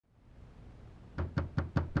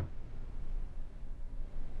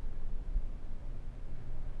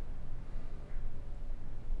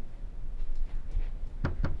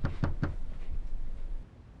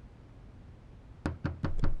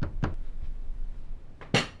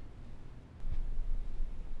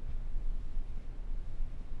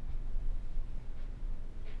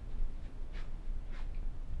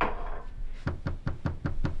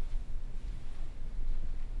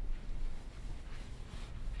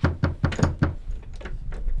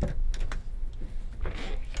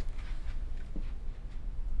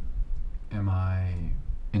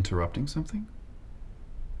interrupting something?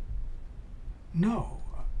 No.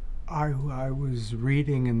 I was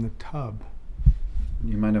reading in the tub.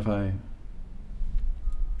 You mind if I...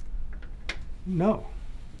 No.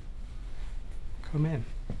 Come in.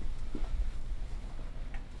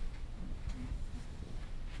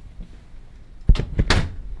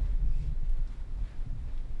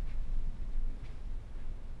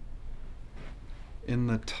 In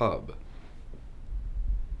the tub?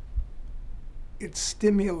 It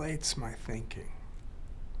stimulates my thinking.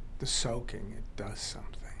 The soaking, it does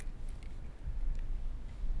something.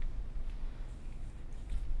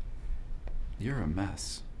 You're a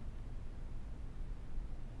mess.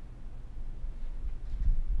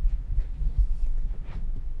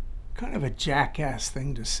 Kind of a jackass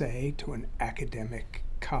thing to say to an academic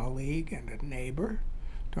colleague and a neighbor,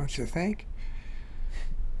 don't you think?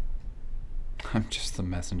 I'm just the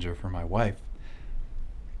messenger for my wife.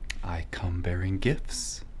 I come bearing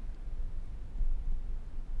gifts.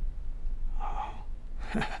 Oh.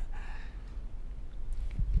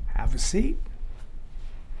 Have a seat.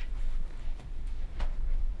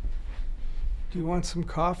 Do you want some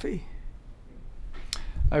coffee?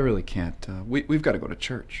 I really can't. We've got to go to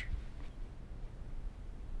church.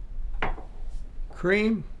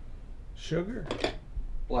 Cream? Sugar?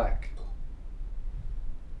 Black.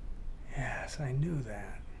 Yes, I knew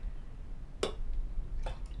that.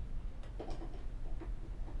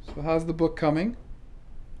 So how's the book coming?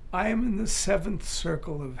 I am in the 7th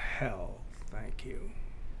circle of hell, thank you.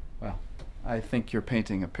 Well, I think you're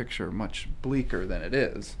painting a picture much bleaker than it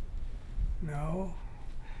is. No,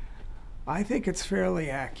 I think it's fairly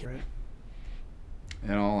accurate.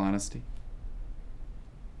 In all honesty.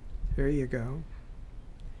 Here you go.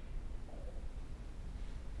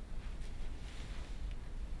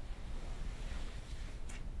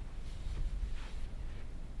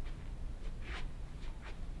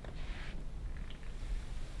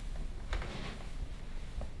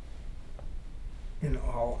 In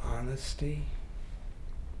all honesty,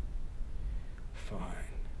 fine.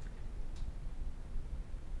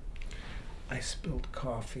 I spilled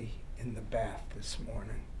coffee in the bath this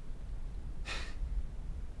morning.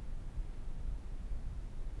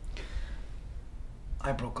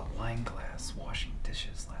 I broke a wine glass washing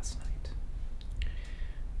dishes last night.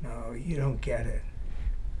 No, you don't get it.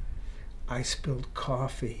 I spilled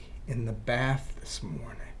coffee in the bath this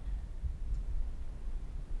morning.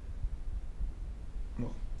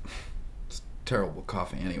 Well, it's terrible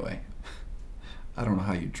coffee anyway. I don't know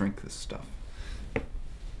how you drink this stuff.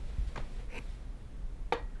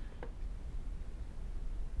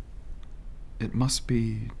 It must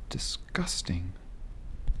be disgusting.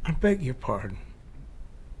 I beg your pardon.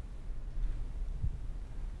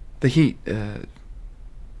 The heat,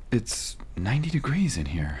 it's 90 degrees in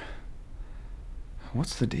here.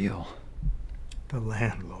 What's the deal? The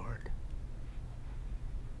landlord.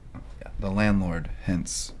 Yeah, the landlord,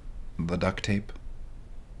 hence the duct tape.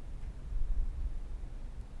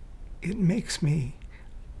 It makes me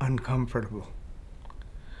uncomfortable.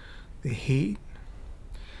 The heat,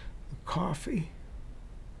 the coffee,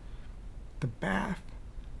 the bath,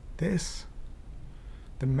 this,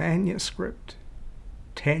 the manuscript,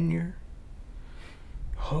 tenure,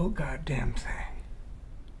 the whole goddamn thing.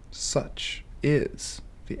 Such is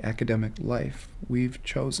the academic life we've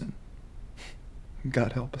chosen.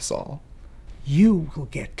 God help us all. You will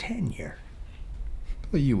get tenure.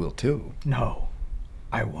 Well, you will too. No,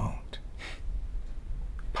 I won't.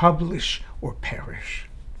 Publish or perish.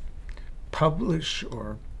 Publish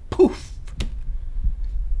or poof.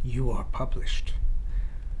 You are published.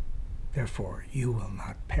 Therefore, you will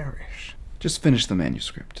not perish. Just finish the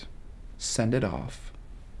manuscript. Send it off.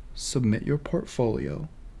 Submit your portfolio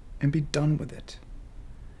and be done with it.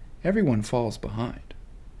 Everyone falls behind.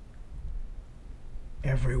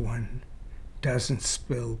 Everyone doesn't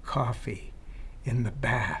spill coffee in the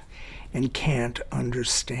bath and can't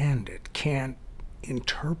understand it, can't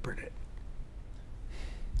interpret it.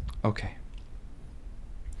 Okay.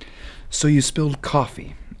 So you spilled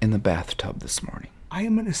coffee in the bathtub this morning. I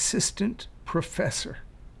am an assistant professor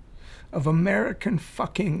of American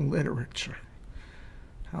fucking literature,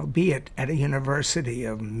 albeit at a university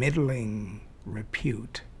of middling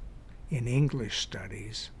repute in English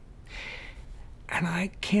studies. And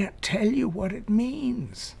I can't tell you what it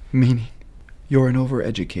means. Meaning? You're an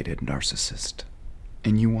overeducated narcissist,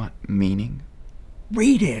 and you want meaning?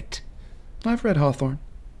 Read it. I've read Hawthorne.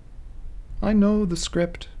 I know the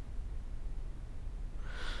script.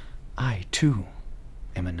 I, too,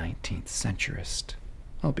 am a 19th centurist,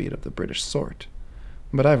 albeit of the British sort.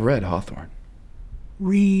 But I've read Hawthorne.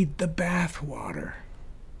 Read the bathwater.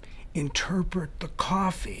 interpret the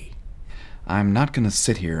coffee. I'm not going to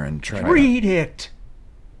sit here and try to... Read it.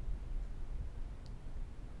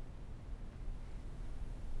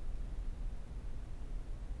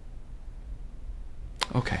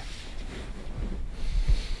 Okay.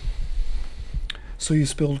 So you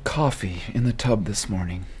spilled coffee in the tub this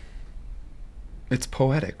morning. It's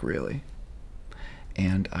poetic, really,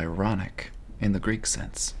 and ironic in the Greek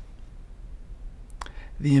sense.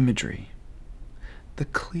 The imagery, the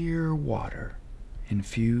clear water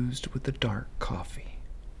infused with the dark coffee.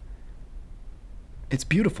 It's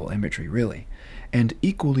beautiful imagery, really, and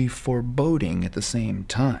equally foreboding at the same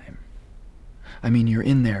time. I mean, you're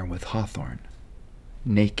in there with Hawthorne,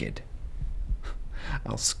 naked.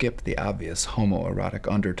 I'll skip the obvious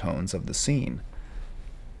homoerotic undertones of the scene.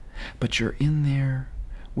 But you're in there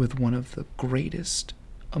with one of the greatest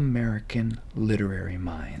American literary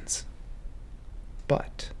minds.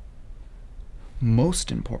 But,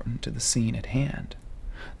 most important to the scene at hand,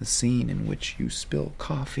 the scene in which you spill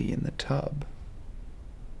coffee in the tub,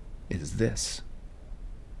 is this.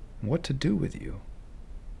 What to do with you?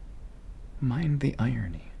 Mind the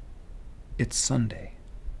irony. It's Sunday.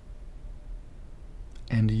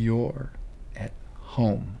 And you're at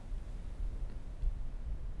home.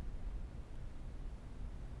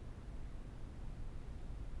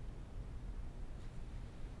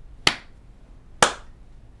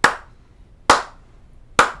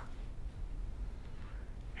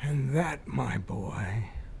 And that, my boy,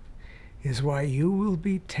 is why you will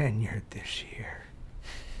be tenured this year.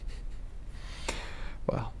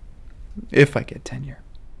 Well, if I get tenure.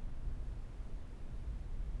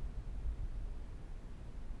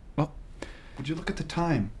 Well, would you look at the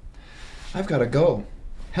time? I've got to go.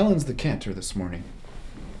 Helen's the cantor this morning.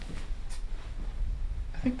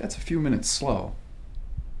 I think that's a few minutes slow.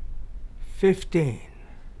 15.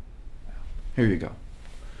 Here you go.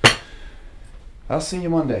 I'll see you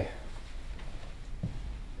Monday.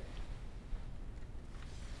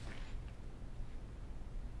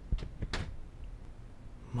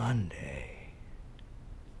 Monday.